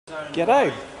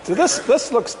G'day. So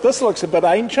this looks a bit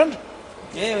ancient.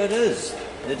 Yeah, it is.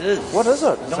 It is. What is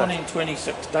it?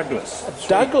 1926 Douglas.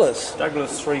 Douglas.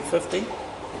 Douglas 350.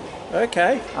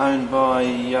 Okay. Owned by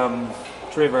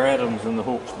Trevor Adams in the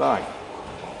Hawke's Bay.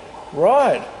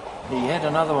 Right. He had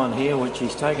another one here which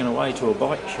he's taken away to a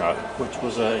bike show, which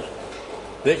was a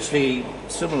virtually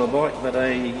similar bike but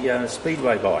a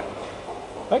speedway bike.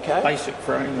 Okay. Basic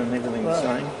frame and everything the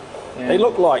same. And they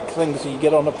look like things you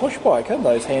get on a push bike, aren't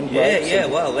those handbrakes? Yeah,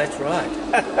 well, that's right.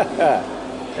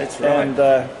 That's right. And,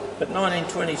 but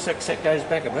 1926, that goes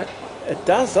back a bit. It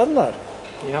does, doesn't it?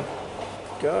 Yep.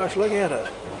 Gosh, look at it.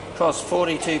 Cost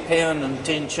 £42 and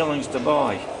 10 shillings to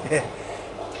buy,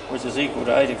 which is equal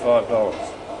to $85.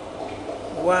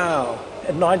 Wow.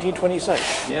 In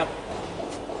 1926? Yep.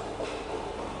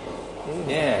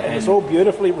 Yeah. And it's all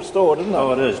beautifully restored, isn't it?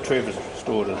 Oh, it is. Trevor's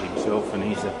restored it himself, and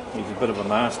he's a bit of a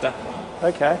master.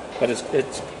 Okay. But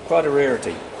it's quite a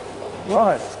rarity.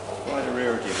 Right. Quite a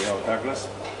rarity, the old Douglas.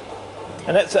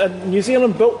 And it's a New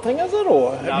Zealand built thing, is it?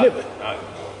 Or No.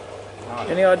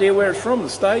 Any idea where it's from? The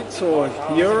States or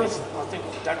Europe? I think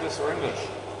Douglas are English.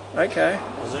 Okay.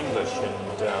 It was English, and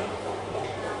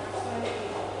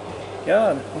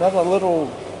Yeah, another little...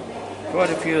 quite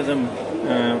a few of them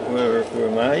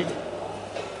were made.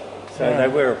 So they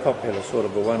were a popular sort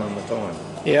of a one on the time.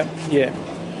 Yeah.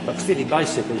 But fairly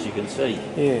basic, as you can see.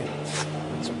 Yeah.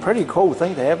 It's a pretty cool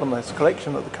thing to have in this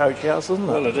collection at the coach house, isn't it?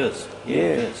 Well, it is. Yeah,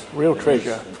 it is. Real It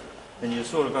treasure. is. And you've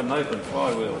sort of got an open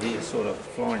flywheel here, sort of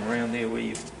flying around there where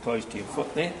you're close to your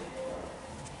foot there.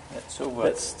 That's silver.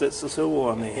 That's the silver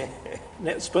one there. And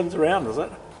that spins around, is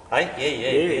it?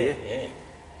 Hey?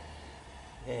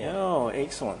 Yeah. Oh,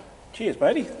 excellent. Cheers,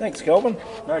 matey. Thanks, Kelvin.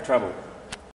 No trouble.